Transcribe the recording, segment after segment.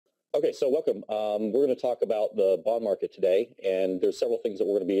Okay, so welcome. We're going to talk about the bond market today, and there's several things that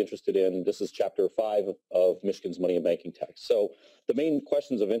we're going to be interested in. This is Chapter 5 of Michigan's Money and Banking text. So the main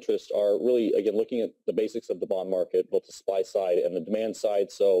questions of interest are really, again, looking at the basics of the bond market, both the supply side and the demand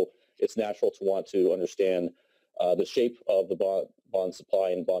side. So it's natural to want to understand the shape of the bond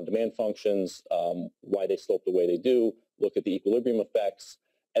supply and bond demand functions, why they slope the way they do, look at the equilibrium effects,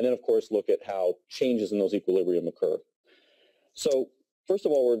 and then, of course, look at how changes in those equilibrium occur. So first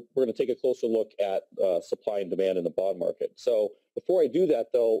of all, we're going to take a closer look at supply and demand in the bond market. So before I do that,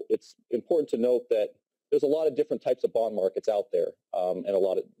 though, it's important to note that there's a lot of different types of bond markets out there, and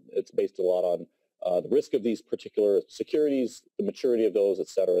it's based a lot on the risk of these particular securities, the maturity of those, et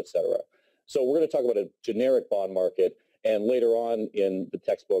cetera, et cetera. So we're going to talk about a generic bond market, and later on in the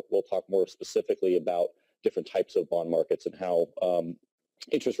textbook, we'll talk more specifically about different types of bond markets and how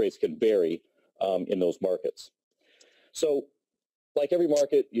interest rates can vary in those markets. So like every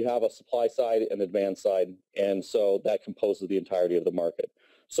market, you have a supply side and a demand side, and so that composes the entirety of the market.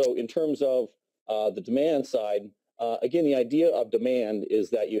 So in terms of the demand side, again, the idea of demand is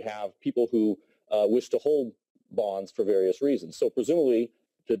that you have people who wish to hold bonds for various reasons. So presumably,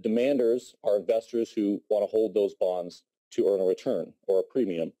 the demanders are investors who want to hold those bonds to earn a return or a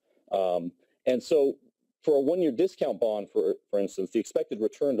premium. And so for a one-year discount bond, for instance, the expected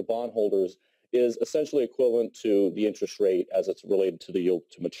return to bondholders is essentially equivalent to the interest rate as it's related to the yield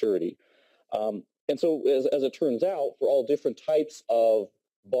to maturity. And so as it turns out, for all different types of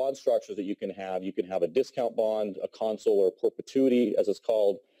bond structures that you can have a discount bond, a consul or perpetuity as it's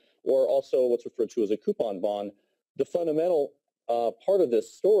called, or also what's referred to as a coupon bond. The fundamental part of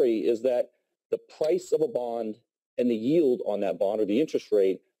this story is that the price of a bond and the yield on that bond or the interest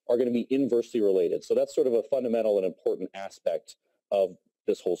rate are going to be inversely related. So that's sort of a fundamental and important aspect of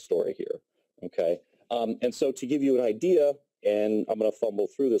this whole story here. Okay, and so to give you an idea, and I'm going to fumble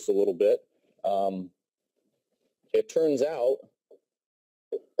through this a little bit, it turns out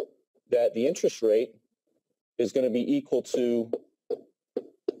that the interest rate is going to be equal to,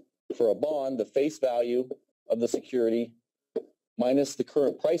 for a bond, the face value of the security minus the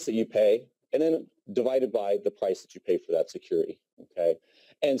current price that you pay, and then divided by the price that you pay for that security. Okay,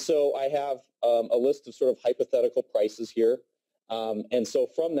 and so I have a list of sort of hypothetical prices here. And so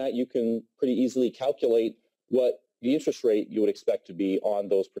from that, you can pretty easily calculate what the interest rate you would expect to be on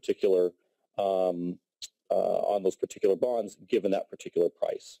those particular bonds, given that particular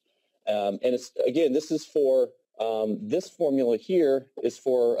price. And it's, again, this is for this formula here is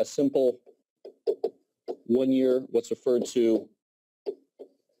for a simple 1 year, what's referred to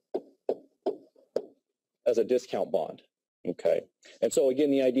as a discount bond. Okay, and so again,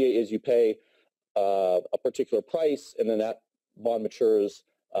 the idea is you pay a particular price, and then that bond matures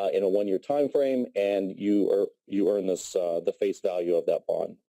in a 1 year time frame, and you earn this the face value of that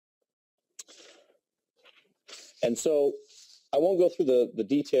bond. And so I won't go through the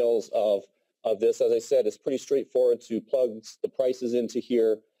details of this. As I said, it's pretty straightforward to plug the prices into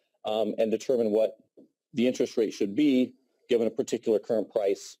here and determine what the interest rate should be given a particular current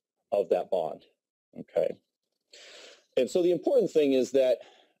price of that bond. Okay, and so the important thing is that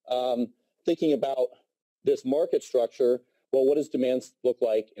thinking about this market structure, well, what does demand look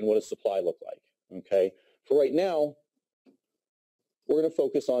like and what does supply look like? Okay, for right now, we're going to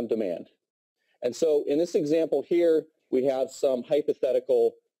focus on demand. And so in this example here, we have some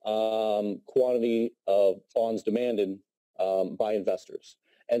hypothetical quantity of bonds demanded by investors.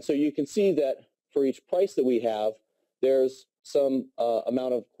 And so you can see that for each price that we have, there's some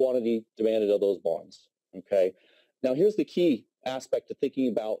amount of quantity demanded of those bonds. Okay, now here's the key aspect to thinking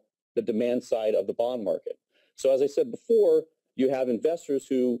about the demand side of the bond market. So as I said before, you have investors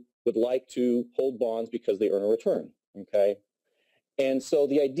who would like to hold bonds because they earn a return, okay? And so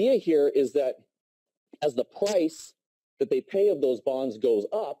the idea here is that as the price that they pay of those bonds goes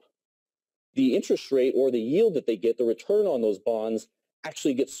up, the interest rate or the yield that they get, the return on those bonds,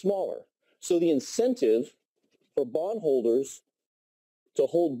 actually gets smaller. So the incentive for bondholders to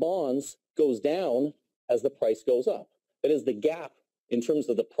hold bonds goes down as the price goes up. That is, the gap in terms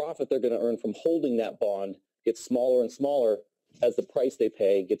of the profit they're going to earn from holding that bond gets smaller and smaller as the price they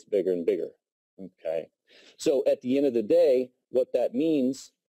pay gets bigger and bigger. Okay, so at the end of the day, what that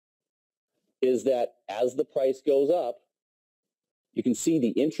means is that as the price goes up, you can see the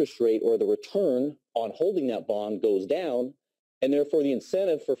interest rate or the return on holding that bond goes down, and therefore the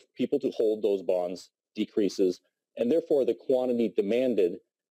incentive for people to hold those bonds decreases, and therefore the quantity demanded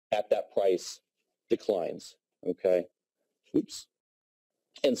at that price declines. Okay, oops.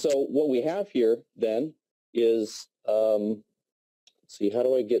 And so what we have here then is, let's see, how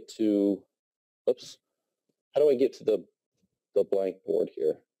do I get to the blank board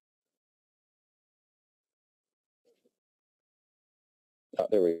here?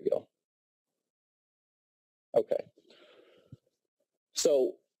 There we go. Okay.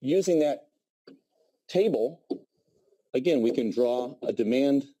 So using that table, again, we can draw a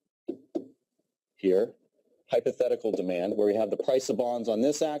demand here, hypothetical demand, where we have the price of bonds on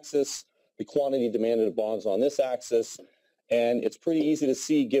this axis, the quantity demanded of bonds on this axis, and it's pretty easy to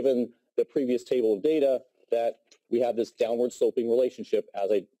see, given the previous table of data, that we have this downward sloping relationship,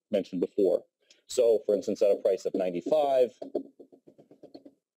 as I mentioned before. So, for instance, at a price of 95,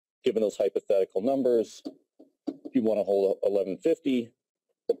 given those hypothetical numbers, if you want to hold 1150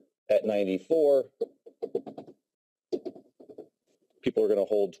 at 94, people are going to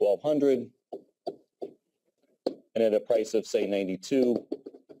hold 1200, and at a price of, say, 92,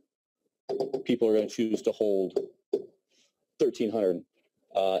 people are going to choose to hold 1300.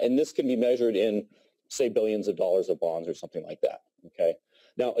 And this can be measured in, say, billions of dollars of bonds or something like that. Okay.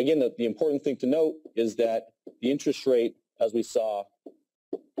 Now, again, the important thing to note is that the interest rate, as we saw,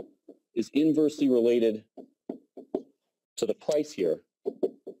 is inversely related to the price here.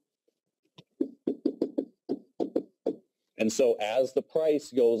 And so as the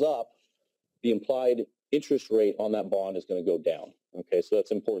price goes up, the implied interest rate on that bond is going to go down. Okay, so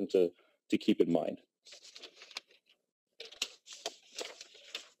that's important to keep in mind.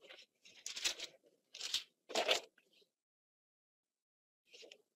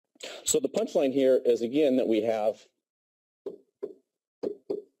 So the punchline here is, again, that we have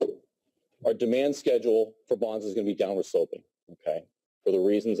our demand schedule for bonds is going to be downward sloping, okay, for the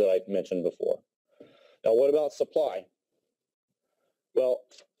reasons that I mentioned before. Now, what about supply? Well,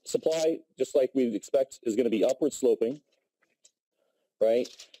 supply, just like we'd expect, is going to be upward sloping, right?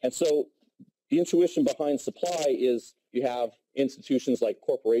 And so the intuition behind supply is you have institutions like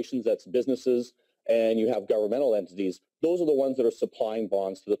corporations, that's businesses, and you have governmental entities. Those are the ones that are supplying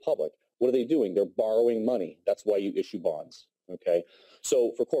bonds to the public. What are they doing? They're borrowing money. That's why you issue bonds, okay?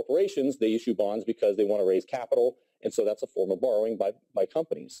 So for corporations, they issue bonds because they want to raise capital, and so that's a form of borrowing by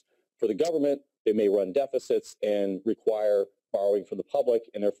companies. For the government, they may run deficits and require borrowing from the public,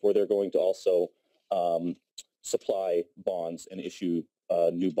 and therefore they're going to also supply bonds and issue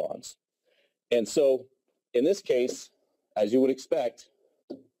new bonds. And so in this case, as you would expect,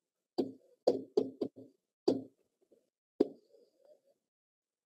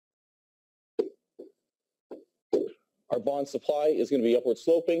 our bond supply is going to be upward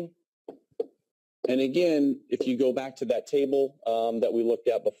sloping. And again, if you go back to that table that we looked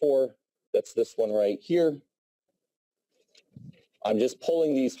at before, that's this one right here. I'm just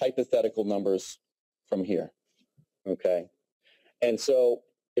pulling these hypothetical numbers from here, okay? And so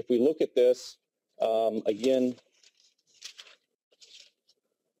if we look at this, again,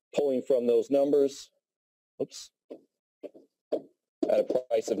 pulling from those numbers, oops, at a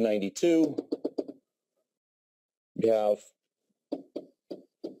price of 92, we have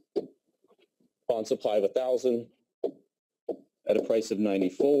bond supply of 1,000 at a price of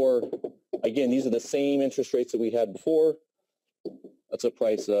 94. Again, these are the same interest rates that we had before. That's a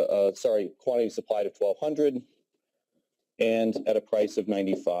price, quantity supplied of 1,200 and at a price of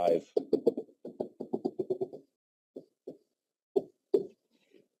 95.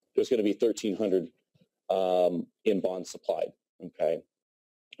 There's going to be 1,300 in bonds supplied, okay?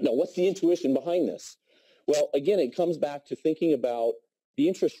 Now, what's the intuition behind this? Well, again, it comes back to thinking about the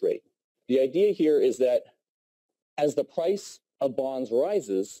interest rate. The idea here is that as the price of bonds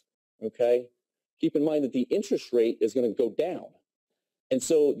rises, okay, keep in mind that the interest rate is going to go down. And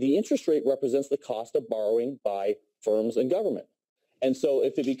so the interest rate represents the cost of borrowing by firms and government. And so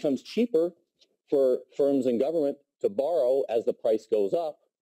if it becomes cheaper for firms and government to borrow as the price goes up,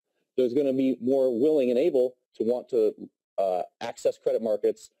 there's going to be more willing and able to want to access credit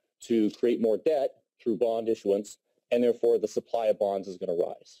markets to create more debt through bond issuance, and therefore the supply of bonds is going to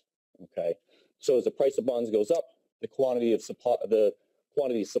rise. Okay, so as the price of bonds goes up, the quantity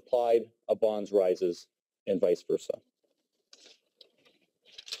supplied of bonds rises, and vice versa.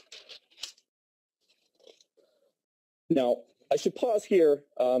 Now, I should pause here.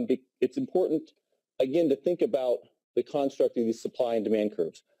 It's important, again, to think about the construct of these supply and demand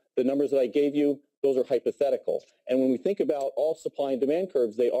curves. The numbers that I gave you, those are hypothetical. And when we think about all supply and demand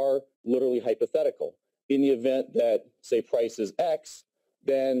curves, they are literally hypothetical. In the event that, say, price is X,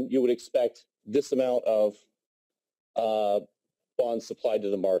 then you would expect this amount of bonds supplied to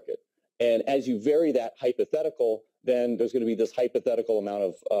the market. And as you vary that hypothetical, then there's going to be this hypothetical amount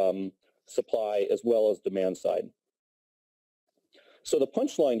of supply as well as demand side. So the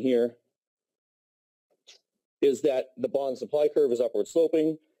punchline here is that the bond supply curve is upward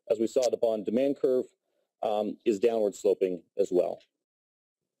sloping. As we saw, the bond demand curve is downward sloping as well.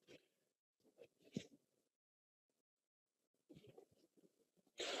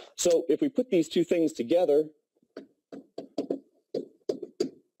 So if we put these two things together,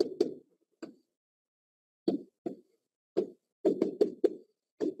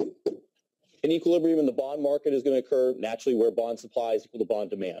 an equilibrium in the bond market is going to occur naturally where bond supply is equal to bond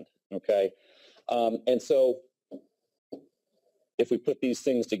demand, okay? And so if we put these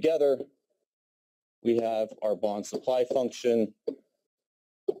things together, we have our bond supply function,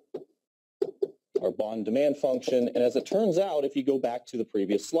 our bond demand function, and as it turns out, if you go back to the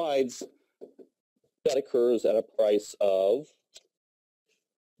previous slides, that occurs at a price of,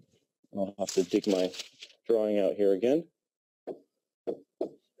 I'll have to dig my drawing out here again,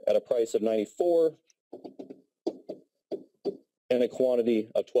 at a price of 94 and a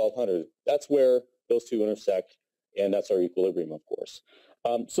quantity of 1200. That's where those two intersect, and that's our equilibrium, of course.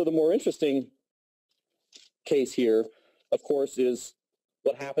 So the more interesting case here, of course, is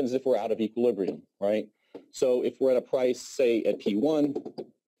what happens if we're out of equilibrium, right? So if we're at a price, say, at P1,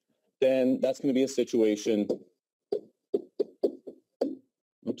 then that's going to be a situation,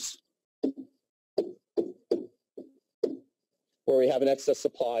 where we have an excess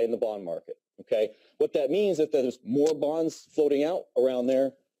supply in the bond market, okay? What that means is that there's more bonds floating out around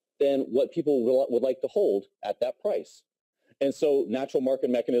there than what people would like to hold at that price. And so natural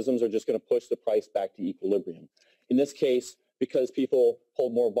market mechanisms are just going to push the price back to equilibrium. In this case, because people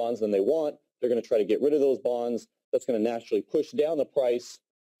hold more bonds than they want, they're going to try to get rid of those bonds. That's going to naturally push down the price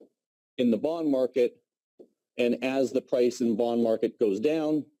in the bond market. And as the price in the bond market goes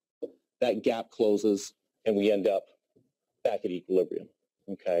down, that gap closes and we end up back at equilibrium,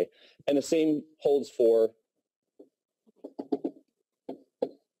 okay? And the same holds for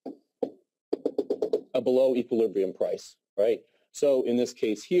a below equilibrium price, right? So in this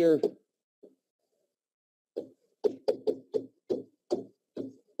case here,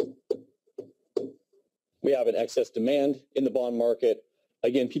 we have an excess demand in the bond market.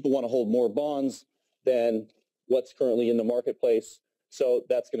 Again, people want to hold more bonds than what's currently in the marketplace. So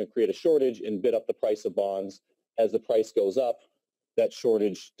that's going to create a shortage and bid up the price of bonds. As the price goes up, that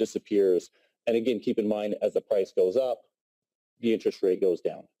shortage disappears. And again, keep in mind, as the price goes up, the interest rate goes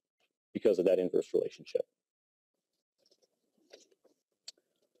down because of that inverse relationship.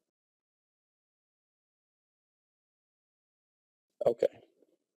 Okay.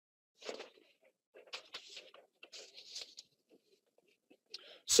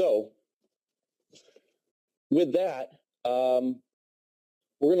 So with that, we're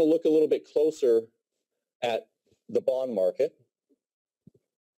going to look a little bit closer at the bond market.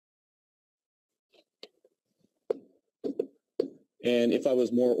 And if I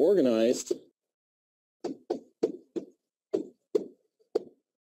was more organized,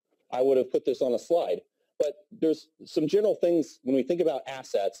 I would have put this on a slide. But there's some general things when we think about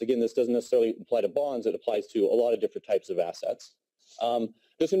assets. Again, this doesn't necessarily apply to bonds. It applies to a lot of different types of assets.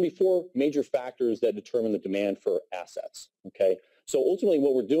 There's going to be four major factors that determine the demand for assets, okay? So ultimately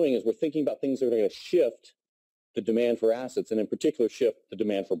what we're doing is we're thinking about things that are going to shift the demand for assets, and in particular shift the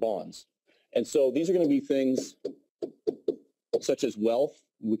demand for bonds. And so these are going to be things such as wealth.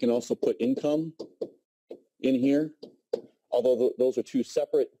 We can also put income in here. Although those are two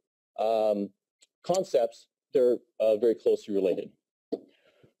separate concepts, they're very closely related.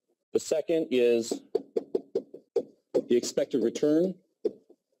 The second is the expected return.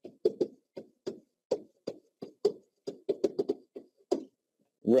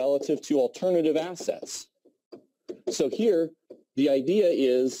 Relative to alternative assets. So here, the idea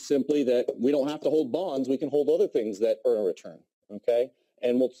is simply that we don't have to hold bonds. We can hold other things that earn a return, okay?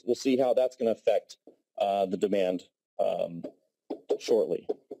 And we'll see how that's going to affect the demand shortly.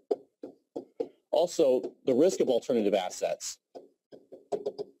 Also, the risk of alternative assets.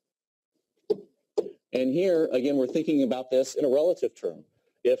 And here, again, we're thinking about this in a relative term.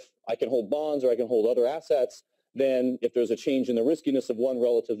 If I can hold bonds or I can hold other assets, then if there's a change in the riskiness of one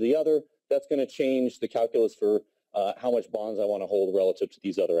relative to the other, that's going to change the calculus for how much bonds I want to hold relative to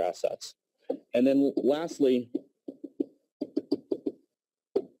these other assets. And then lastly,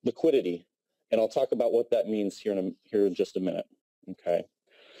 liquidity. And I'll talk about what that means here in just a minute. Okay.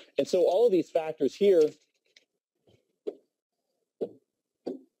 And so all of these factors here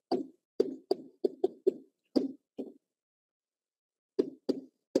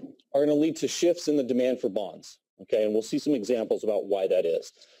are going to lead to shifts in the demand for bonds. Okay, and we'll see some examples about why that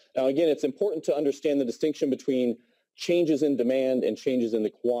is. Now, again, it's important to understand the distinction between changes in demand and changes in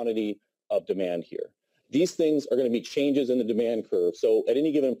the quantity of demand here. These things are going to be changes in the demand curve. So at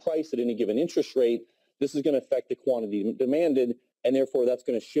any given price, at any given interest rate, this is going to affect the quantity demanded, and therefore that's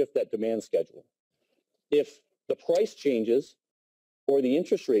going to shift that demand schedule. If the price changes or the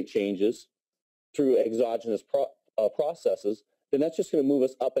interest rate changes through exogenous processes, then that's just going to move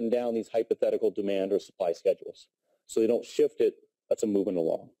us up and down these hypothetical demand or supply schedules. So they don't shift it, that's a movement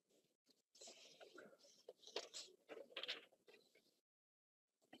along.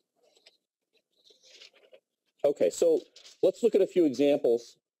 Okay, so let's look at a few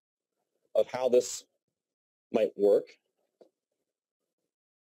examples of how this might work.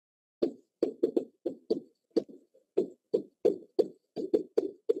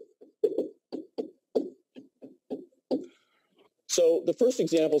 So the first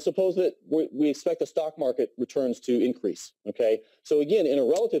example, suppose that we expect the stock market returns to increase, okay? So again, in a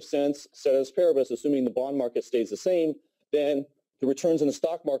relative sense, ceteris paribus, assuming the bond market stays the same, then the returns in the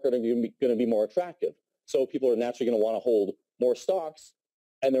stock market are going to be more attractive. So people are naturally going to want to hold more stocks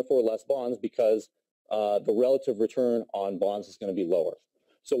and therefore less bonds because the relative return on bonds is going to be lower.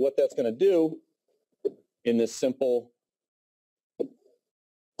 So what that's going to do in this simple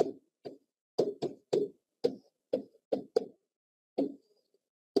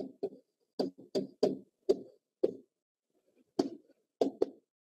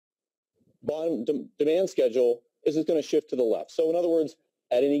bond demand schedule is it's going to shift to the left. So in other words,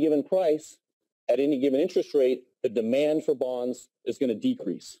 at any given price, at any given interest rate, the demand for bonds is going to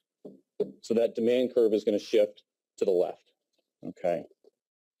decrease. So that demand curve is going to shift to the left. Okay.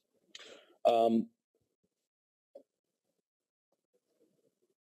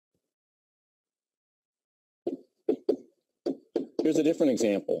 Here's a different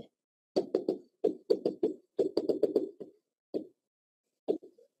example.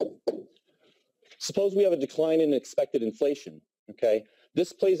 Suppose we have a decline in expected inflation, okay?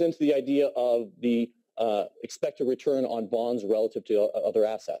 This plays into the idea of the expected return on bonds relative to other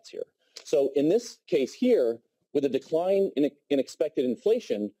assets here. So in this case here, with a decline in expected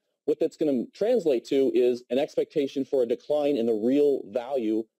inflation, what that's going to translate to is an expectation for a decline in the real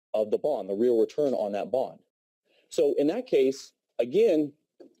value of the bond, the real return on that bond. So in that case, again,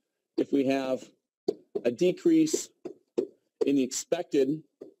 if we have a decrease in the expected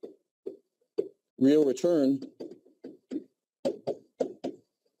real return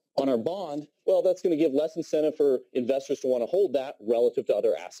on our bond, well, that's going to give less incentive for investors to want to hold that relative to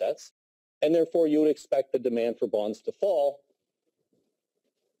other assets. And therefore, you would expect the demand for bonds to fall,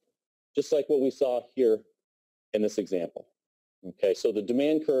 just like what we saw here in this example. Okay, so the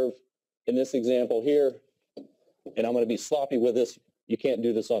demand curve in this example here, and I'm going to be sloppy with this. You can't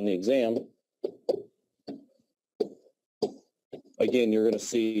do this on the exam. Again, you're going to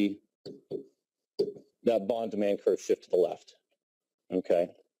see that bond demand curve shift to the left. Okay.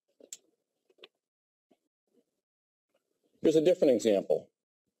 Here's a different example.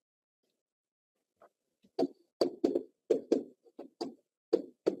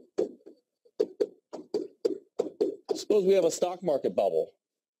 Suppose we have a stock market bubble.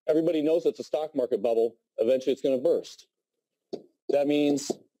 Everybody knows it's a stock market bubble. Eventually it's going to burst. That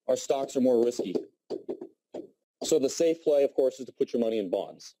means our stocks are more risky. So the safe play, of course, is to put your money in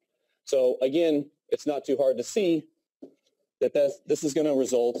bonds. So again, it's not too hard to see that this is going to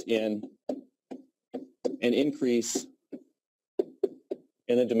result in an increase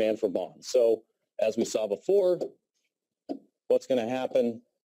in the demand for bonds. So as we saw before, what's going to happen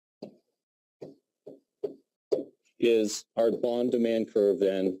is our bond demand curve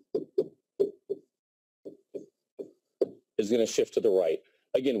then is going to shift to the right.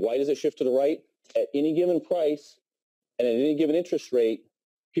 Again, why does it shift to the right? At any given price and at any given interest rate,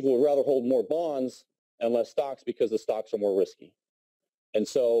 people would rather hold more bonds and less stocks because the stocks are more risky. And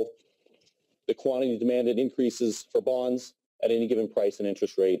so the quantity demanded increases for bonds at any given price and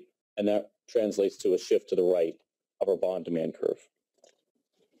interest rate, and that translates to a shift to the right of our bond demand curve.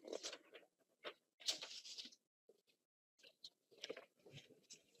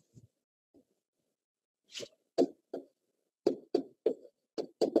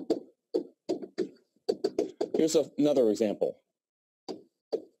 Here's another example.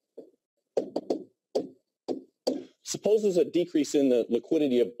 Suppose there's a decrease in the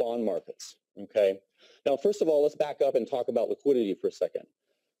liquidity of bond markets, okay? Now, first of all, let's back up and talk about liquidity for a second.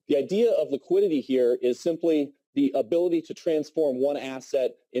 The idea of liquidity here is simply the ability to transform one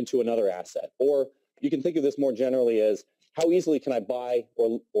asset into another asset. Or you can think of this more generally as how easily can I buy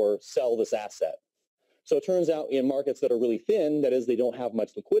or sell this asset? So it turns out in markets that are really thin, that is, they don't have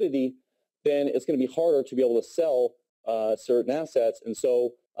much liquidity, then it's going to be harder to be able to sell certain assets. And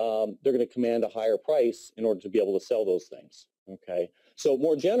so they're going to command a higher price in order to be able to sell those things. Okay. So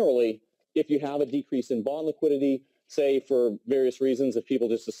more generally, if you have a decrease in bond liquidity, say for various reasons, if people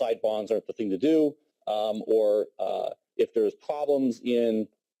just decide bonds aren't the thing to do, or if there's problems in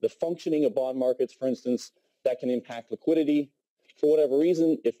the functioning of bond markets, for instance, that can impact liquidity. For whatever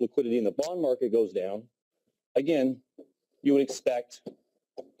reason, if liquidity in the bond market goes down, again, you would expect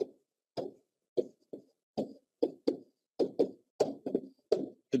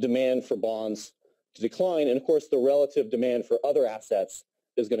the demand for bonds to decline, and of course the relative demand for other assets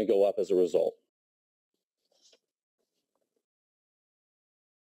is going to go up as a result.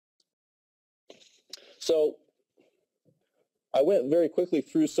 So I went very quickly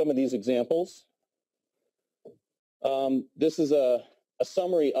through some of these examples. This is a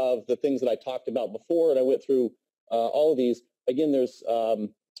summary of the things that I talked about before, and I went through all of these. Again, there's the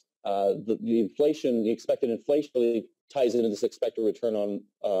inflation, the expected inflation really ties into this expected return on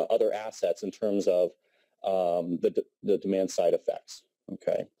other assets in terms of the demand side effects.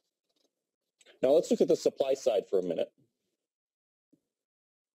 Okay. Now let's look at the supply side for a minute.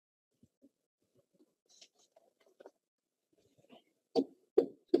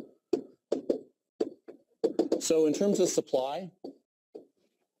 So in terms of supply,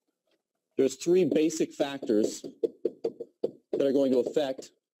 there's three basic factors that are going to affect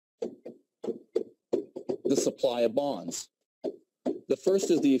the supply of bonds. The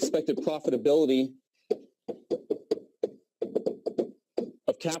first is the expected profitability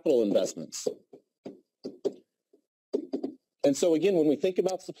of capital investments. And so again, when we think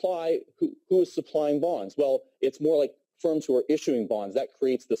about supply, who is supplying bonds? Well, it's more like firms who are issuing bonds. That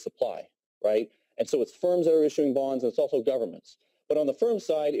creates the supply, right? And so it's firms that are issuing bonds, and it's also governments. But on the firm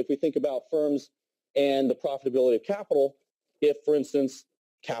side, if we think about firms and the profitability of capital, if, for instance,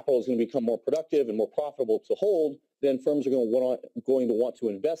 capital is going to become more productive and more profitable to hold, then firms are going to want to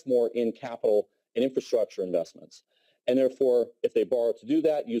invest more in capital and infrastructure investments. And therefore, if they borrow to do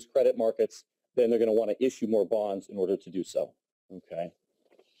that, use credit markets, then they're going to want to issue more bonds in order to do so. Okay.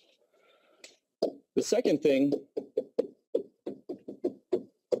 The second thing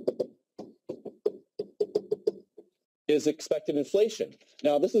is expected inflation.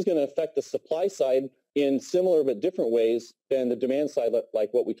 Now, this is going to affect the supply side in similar but different ways than the demand side,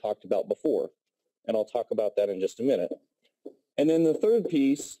 like what we talked about before. And I'll talk about that in just a minute. And then the third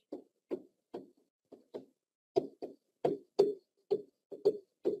piece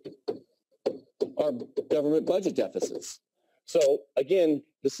are government budget deficits. So again,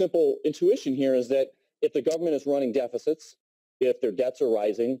 the simple intuition here is that if the government is running deficits, if their debts are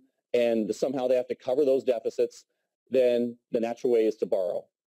rising, and somehow they have to cover those deficits, then the natural way is to borrow.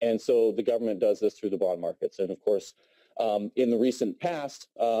 And so the government does this through the bond markets. And of course, in the recent past,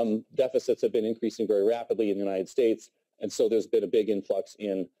 deficits have been increasing very rapidly in the United States. And so there's been a big influx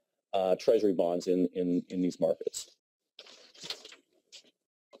in treasury bonds in these markets.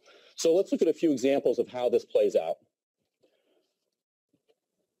 So let's look at a few examples of how this plays out.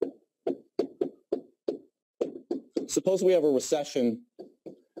 Suppose we have a recession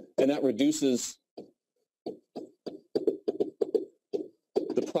and that reduces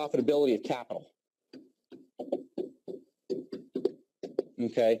the profitability of capital.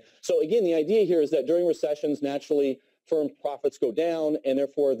 Okay, so again, the idea here is that during recessions, naturally, firm profits go down, and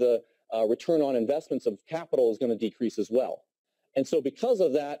therefore the return on investments of capital is going to decrease as well. And so because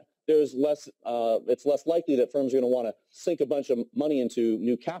of that, there's less, it's less likely that firms are going to want to sink a bunch of money into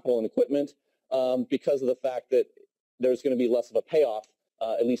new capital and equipment because of the fact that there's going to be less of a payoff,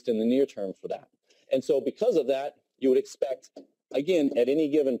 at least in the near term for that. And so because of that, you would expect, again, at any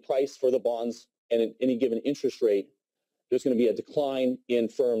given price for the bonds and at any given interest rate, there's going to be a decline in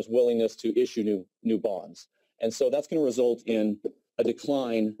firms' willingness to issue new bonds. And so that's going to result in a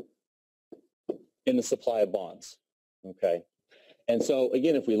decline in the supply of bonds. Okay. And so,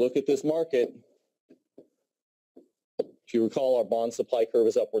 again, if we look at this market, if you recall, our bond supply curve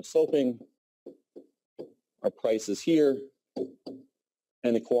is upward sloping. Our price is here,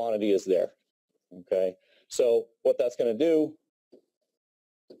 and the quantity is there. Okay. So what that's going to do,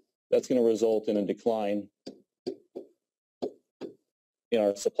 that's going to result in a decline in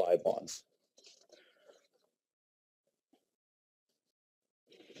our supply of bonds.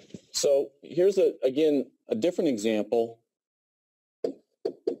 So here's, again, a different example.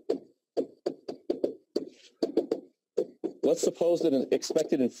 Let's suppose that an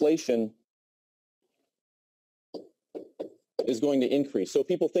expected inflation is going to increase. So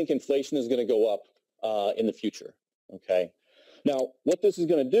people think inflation is going to go up in the future. Okay. Now, what this is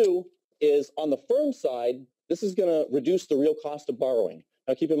going to do is on the firm side, this is going to reduce the real cost of borrowing.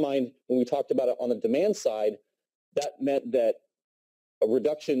 Now, keep in mind, when we talked about it on the demand side, that meant that a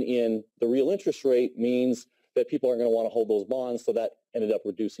reduction in the real interest rate means that people aren't going to want to hold those bonds, so that ended up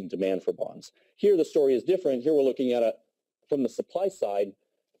reducing demand for bonds. Here, the story is different. Here, we're looking at it from the supply side.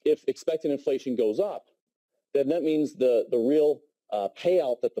 If expected inflation goes up, then that means the real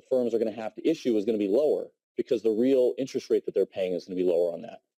payout that the firms are going to have to issue is going to be lower because the real interest rate that they're paying is going to be lower on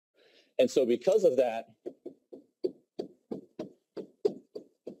that. And so because of that,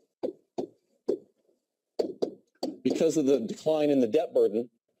 because of the decline in the debt burden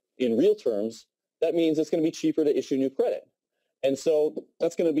in real terms, that means it's going to be cheaper to issue new credit. And so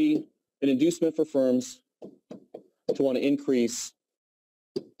that's going to be an inducement for firms to want to increase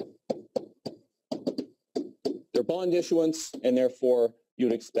their bond issuance, and therefore you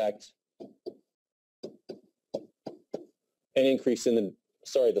would expect an increase in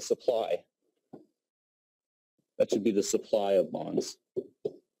the supply. That should be the supply of bonds.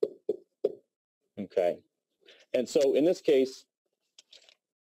 Okay. And so in this case,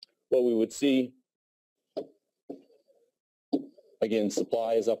 what we would see, again,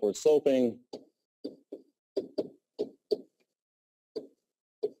 supply is upward sloping.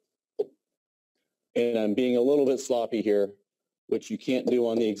 And I'm being a little bit sloppy here, which you can't do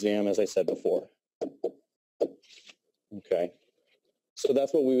on the exam, as I said before. Okay. So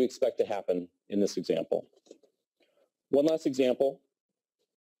that's what we would expect to happen in this example. One last example.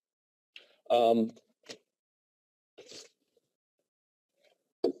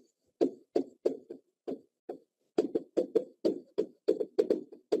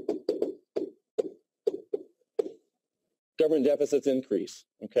 Government deficits increase.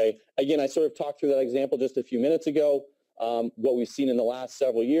 Okay. Again, I sort of talked through that example just a few minutes ago. What we've seen in the last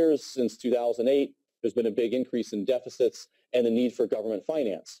several years, since 2008, there's been a big increase in deficits and the need for government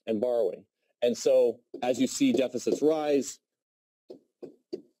finance and borrowing. And so as you see deficits rise,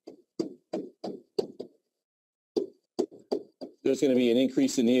 there's going to be an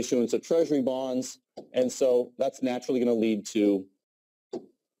increase in the issuance of treasury bonds. And so that's naturally going to lead to,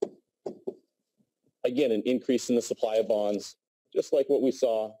 again, an increase in the supply of bonds, just like what we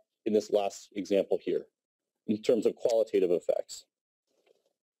saw in this last example here, in terms of qualitative effects.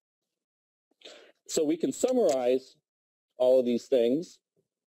 So we can summarize all of these things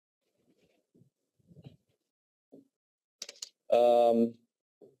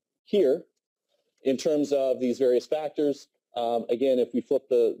here in terms of these various factors. Again, if we flip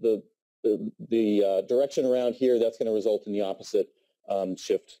the direction around here, that's going to result in the opposite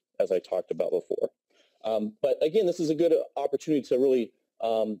shift, as I talked about before. But again, this is a good opportunity to really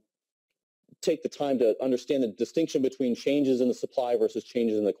take the time to understand the distinction between changes in the supply versus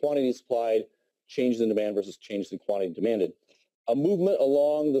changes in the quantity supplied, changes in demand versus changes in quantity demanded. A movement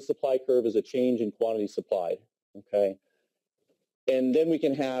along the supply curve is a change in quantity supplied, okay? And then we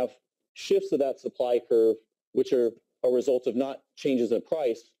can have shifts of that supply curve, which are a result of not changes in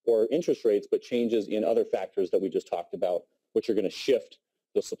price or interest rates, but changes in other factors that we just talked about, which are going to shift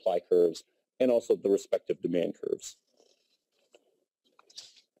the supply curves and also the respective demand curves.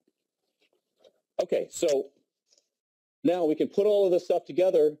 Okay, so now we can put all of this stuff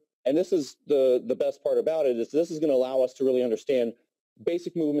together, and this is the best part about it, is this is going to allow us to really understand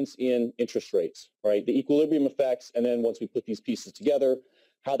basic movements in interest rates, right? The equilibrium effects, and then once we put these pieces together,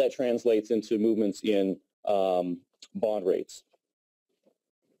 how that translates into movements in bond rates.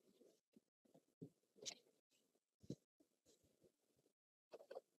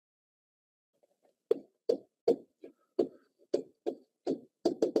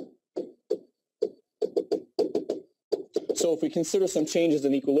 So if we consider some changes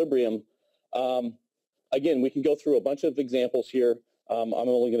in equilibrium, again, we can go through a bunch of examples here. I'm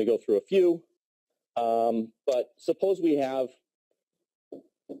only going to go through a few. But suppose we have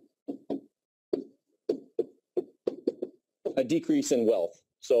a decrease in wealth.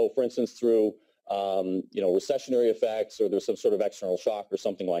 So for instance, through recessionary effects, or there's some sort of external shock or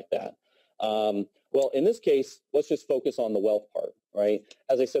something like that. Well, in this case, let's just focus on the wealth part, right?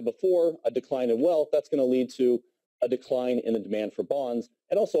 As I said before, a decline in wealth, that's going to lead to a decline in the demand for bonds,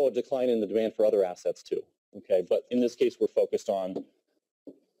 and also a decline in the demand for other assets too. Okay, but in this case, we're focused on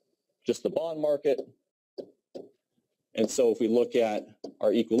just the bond market. And so if we look at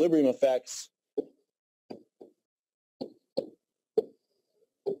our equilibrium effects,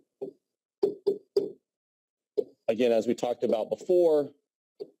 again, as we talked about before,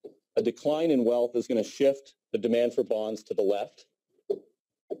 a decline in wealth is going to shift the demand for bonds to the left.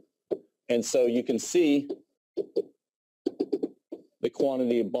 And so you can see the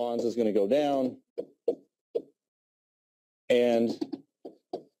quantity of bonds is going to go down, and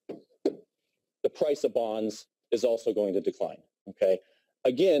the price of bonds is also going to decline, okay?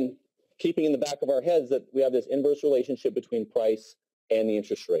 Again, keeping in the back of our heads that we have this inverse relationship between price and the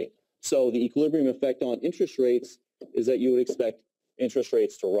interest rate. So the equilibrium effect on interest rates is that you would expect interest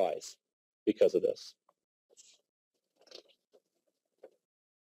rates to rise because of this.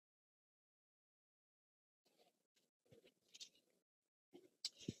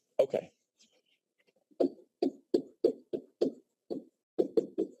 Okay.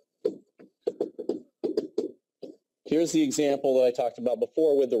 Here's the example that I talked about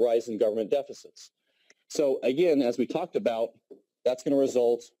before with the rise in government deficits. So again, as we talked about, that's going to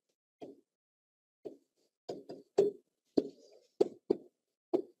result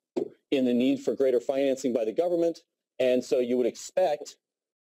in the need for greater financing by the government. And so you would expect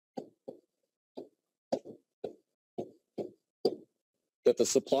that the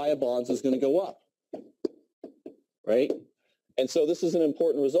supply of bonds is going to go up, right? And so this is an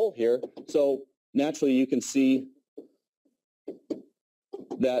important result here. So naturally, you can see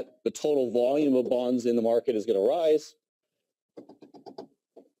that the total volume of bonds in the market is going to rise,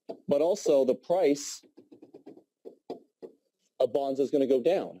 but also the price of bonds is going to go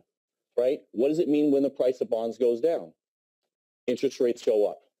down, right? What does it mean when the price of bonds goes down? Interest rates go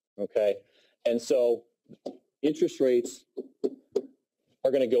up, okay? And so interest rates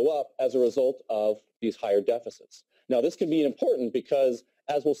are going to go up as a result of these higher deficits. Now, this can be important because,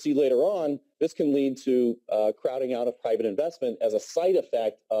 as we'll see later on, this can lead to crowding out of private investment as a side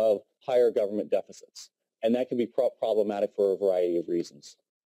effect of higher government deficits. And that can be problematic for a variety of reasons.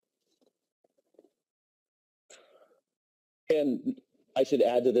 And I should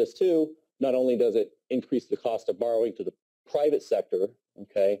add to this too, not only does it increase the cost of borrowing to the private sector,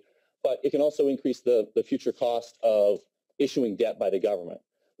 okay, but it can also increase the future cost of issuing debt by the government,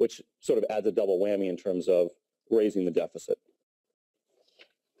 which sort of adds a double whammy in terms of raising the deficit.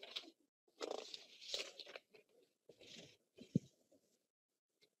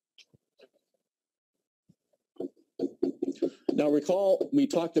 Now recall, we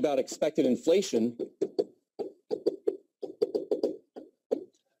talked about expected inflation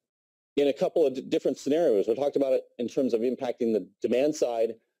in a couple of different scenarios. We talked about it in terms of impacting the demand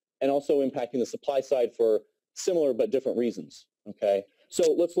side and also impacting the supply side for similar but different reasons, okay?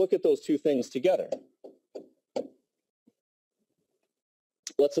 So let's look at those two things together.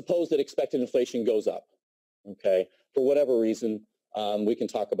 Let's suppose that expected inflation goes up, okay? For whatever reason, we can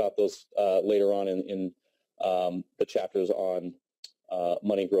talk about those later on in the chapters on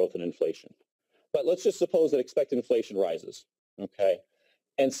money growth and inflation. But let's just suppose that expected inflation rises, okay?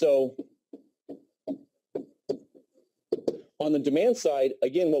 And so on the demand side,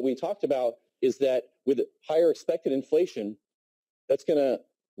 again, what we talked about is that with higher expected inflation, that's going to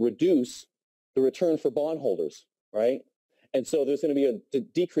reduce the return for bondholders, right? And so there's going to be a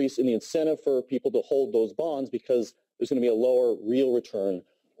decrease in the incentive for people to hold those bonds because there's going to be a lower real return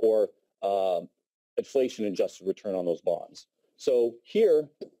or inflation-adjusted return on those bonds. So here,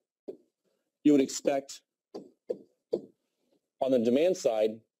 you would expect on the demand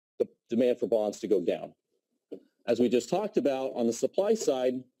side, the demand for bonds to go down. As we just talked about, on the supply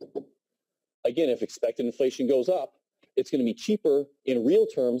side, again, if expected inflation goes up, it's going to be cheaper in real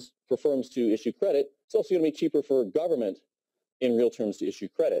terms for firms to issue credit. It's also going to be cheaper for government in real terms to issue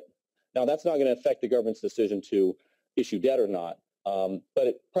credit. Now, that's not going to affect the government's decision to issue debt or not, but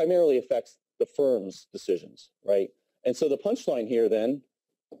it primarily affects the firm's decisions, right? And so the punchline here then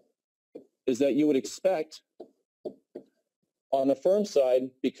is that you would expect on the firm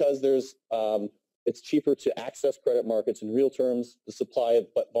side, because there's it's cheaper to access credit markets in real terms, the supply of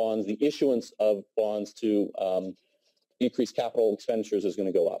bonds, the issuance of bonds to increase capital expenditures is going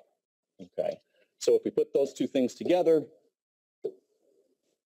to go up, okay? So if we put those two things together,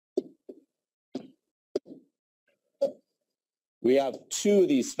 we have two of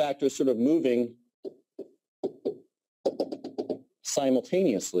these factors sort of moving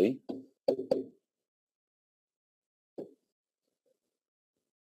simultaneously.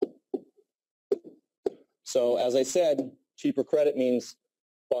 So as I said, cheaper credit means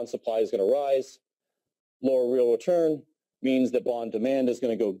bond supply is going to rise. Lower real return means that bond demand is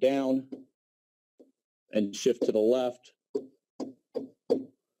going to go down and shift to the left.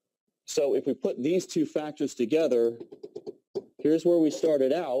 So if we put these two factors together, here's where we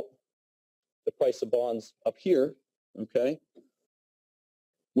started out, the price of bonds up here, okay?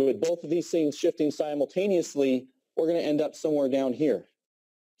 With both of these things shifting simultaneously, we're going to end up somewhere down here.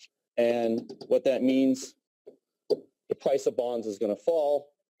 And what that means, the price of bonds is going to fall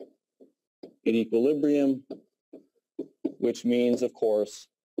in equilibrium, which means, of course,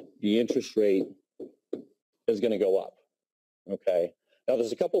 the interest rate is going to go up, okay? Now,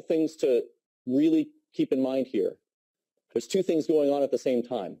 there's a couple things to really keep in mind here. There's two things going on at the same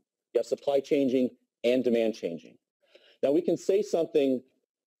time. You have supply changing and demand changing. Now, we can say something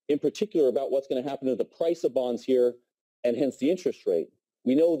in particular about what's going to happen to the price of bonds here and hence the interest rate.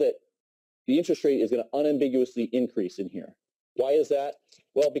 We know that the interest rate is going to unambiguously increase in here. Why is that?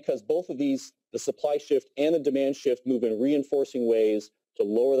 Well, because both of these, the supply shift and the demand shift, move in reinforcing ways to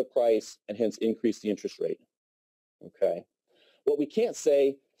lower the price and hence increase the interest rate, okay? What we can't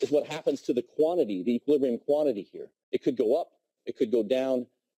say is what happens to the quantity, the equilibrium quantity here. It could go up, it could go down,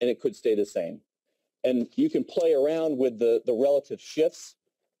 and it could stay the same. And you can play around with the relative shifts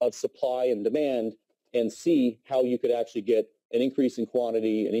of supply and demand and see how you could actually get an increase in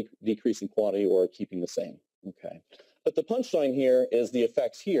quantity, an decrease in quantity, or keeping the same. Okay. But the punchline here is the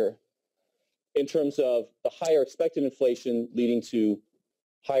effects here in terms of the higher expected inflation leading to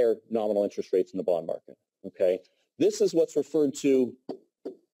higher nominal interest rates in the bond market. Okay. This is what's referred to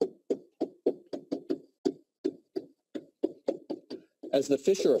as the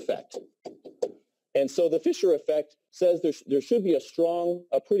Fisher effect. And so the Fisher effect says there should be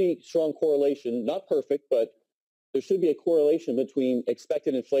a pretty strong correlation, not perfect, but there should be a correlation between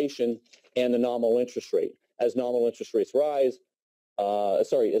expected inflation and the nominal interest rate. As nominal interest rates rise,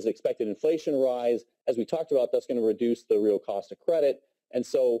 as expected inflation rise, as we talked about, that's going to reduce the real cost of credit. And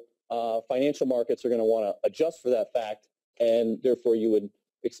so financial markets are going to want to adjust for that fact, and therefore you would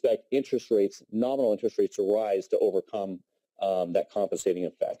expect interest rates, nominal interest rates, to rise to overcome that compensating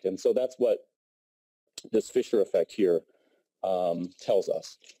effect. And so that's what this Fisher effect here tells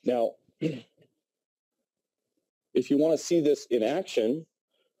us. Now, if you want to see this in action,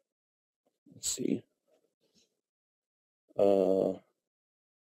 let's see.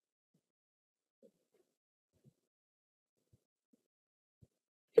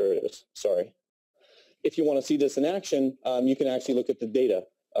 Here it is. Sorry. If you want to see this in action, you can actually look at the data.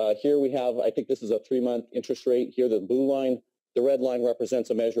 Here we have, I think this is a 3-month interest rate. Here the blue line, the red line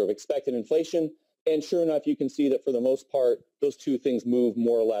represents a measure of expected inflation. And sure enough, you can see that for the most part, those two things move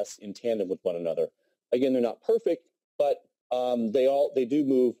more or less in tandem with one another. Again, they're not perfect, but they do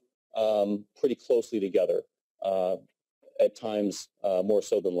move pretty closely together, at times more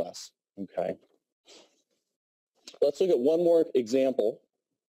so than less. Okay. Let's look at one more example.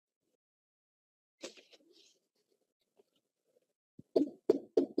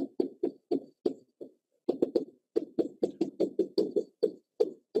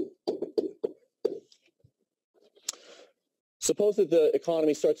 Suppose that the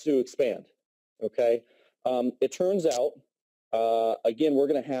economy starts to expand, okay? It turns out, again, we're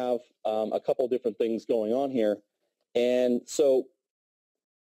going to have a couple different things going on here. And so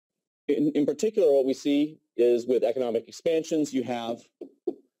in particular, what we see is with economic expansions, you have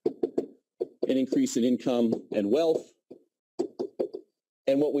an increase in income and wealth.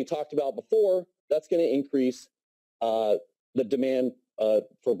 And what we talked about before, that's going to increase the demand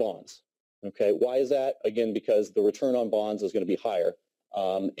for bonds. Okay, why is that? Again, because the return on bonds is going to be higher,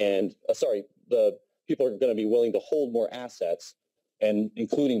 the people are going to be willing to hold more assets, and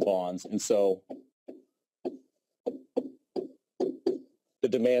including bonds, and so the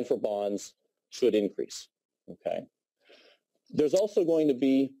demand for bonds should increase. Okay, there's also going to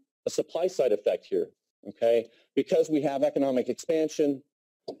be a supply side effect here. Okay, because we have economic expansion,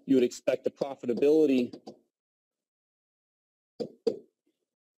 you would expect the profitability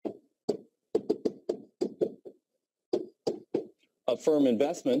of firm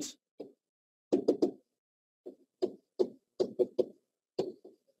investments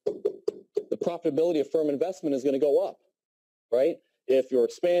is going to go up, right? If you're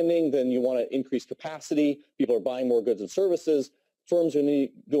expanding, then you want to increase capacity. People are buying more goods and services. Firms are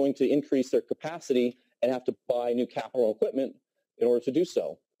going to increase their capacity and have to buy new capital and equipment in order to do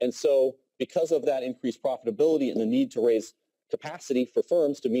so. And so because of that increased profitability and the need to raise capacity for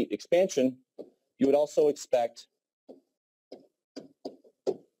firms to meet expansion, you would also expect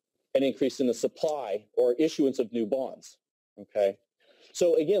an increase in the supply or issuance of new bonds, okay?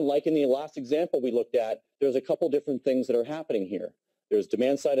 So again, like in the last example we looked at, there's a couple different things that are happening here. There's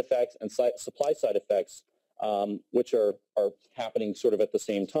demand side effects and supply side effects, which are happening sort of at the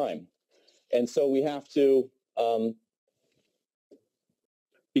same time. And so we have to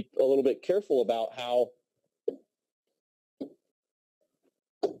be a little bit careful about how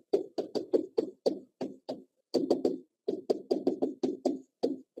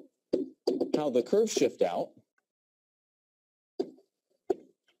the curves shift out.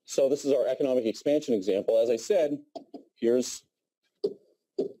 So this is our economic expansion example. As I said, here's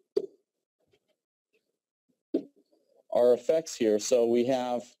our effects here. So we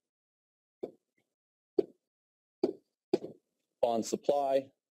have bond supply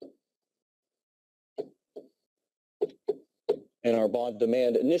and our bond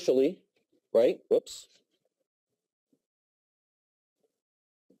demand initially, right? Whoops.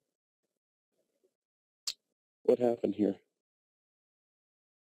 What happened here?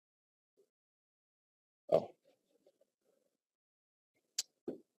 Oh.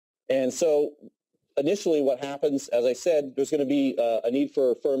 And so initially what happens, as I said, there's going to be a need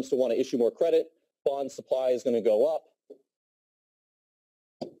for firms to want to issue more credit. Bond supply is going to go up.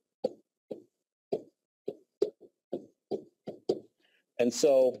 And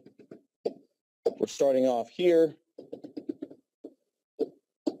so we're starting off here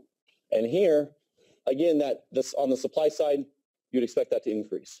and here. Again, this on the supply side, you'd expect that to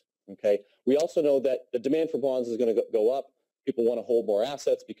increase. Okay. We also know that the demand for bonds is going to go up. People want to hold more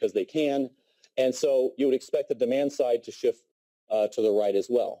assets because they can, and so you would expect the demand side to shift to the right as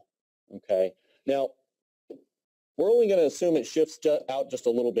well. Okay. Now, we're only going to assume it shifts out just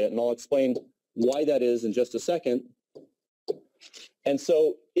a little bit, and I'll explain why that is in just a second. And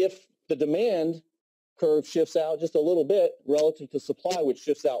so if the demand curve shifts out just a little bit relative to supply, which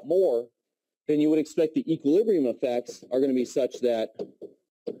shifts out more, then you would expect the equilibrium effects are going to be such that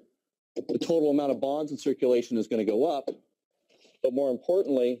the total amount of bonds in circulation is going to go up. But more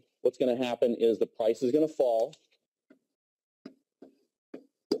importantly, what's going to happen is the price is going to fall.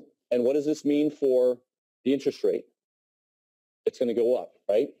 And what does this mean for the interest rate? It's going to go up,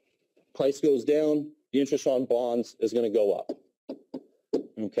 right? Price goes down, the interest on bonds is going to go up.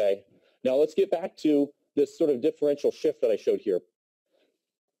 Okay. Now let's get back to this sort of differential shift that I showed here.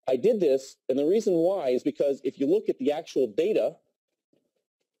 I did this, and the reason why is because if you look at the actual data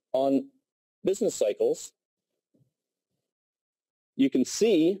on business cycles, you can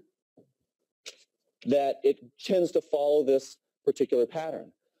see that it tends to follow this particular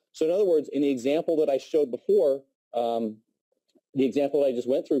pattern. So in other words, in the example that I showed before, the example that I just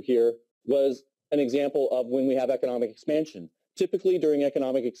went through here was an example of when we have economic expansion. Typically during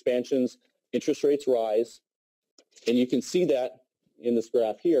economic expansions, interest rates rise, and you can see that in this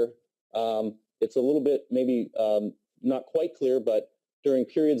graph here. It's a little bit maybe not quite clear, but during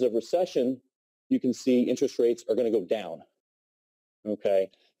periods of recession, you can see interest rates are going to go down. Okay,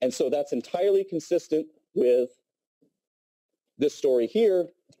 and so that's entirely consistent with this story here.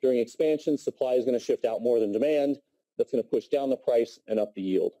 During expansion, supply is going to shift out more than demand. That's going to push down the price and up the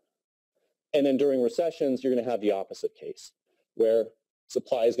yield. And then during recessions, you're going to have the opposite case, where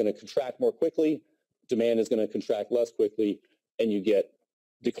supply is going to contract more quickly, demand is going to contract less quickly, and you get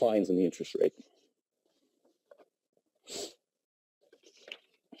declines in the interest rate.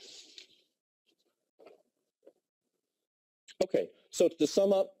 Okay, so to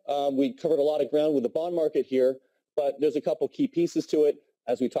sum up, we covered a lot of ground with the bond market here, but there's a couple key pieces to it.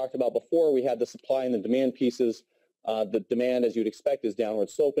 As we talked about before, we had the supply and the demand pieces. The demand, as you'd expect, is downward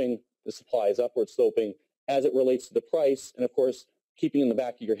sloping. The supply is upward sloping as it relates to the price. And of course, keeping in the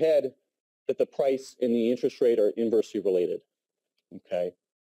back of your head that the price and the interest rate are inversely related. Okay.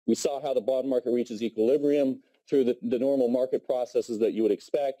 We saw how the bond market reaches equilibrium through the normal market processes that you would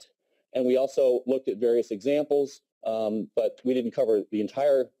expect. And we also looked at various examples, but we didn't cover the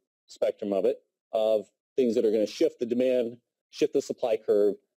entire spectrum of it, of things that are going to shift the demand, shift the supply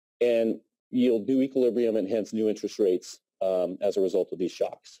curve, and yield new equilibrium and hence new interest rates as a result of these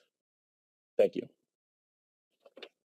shocks. Thank you.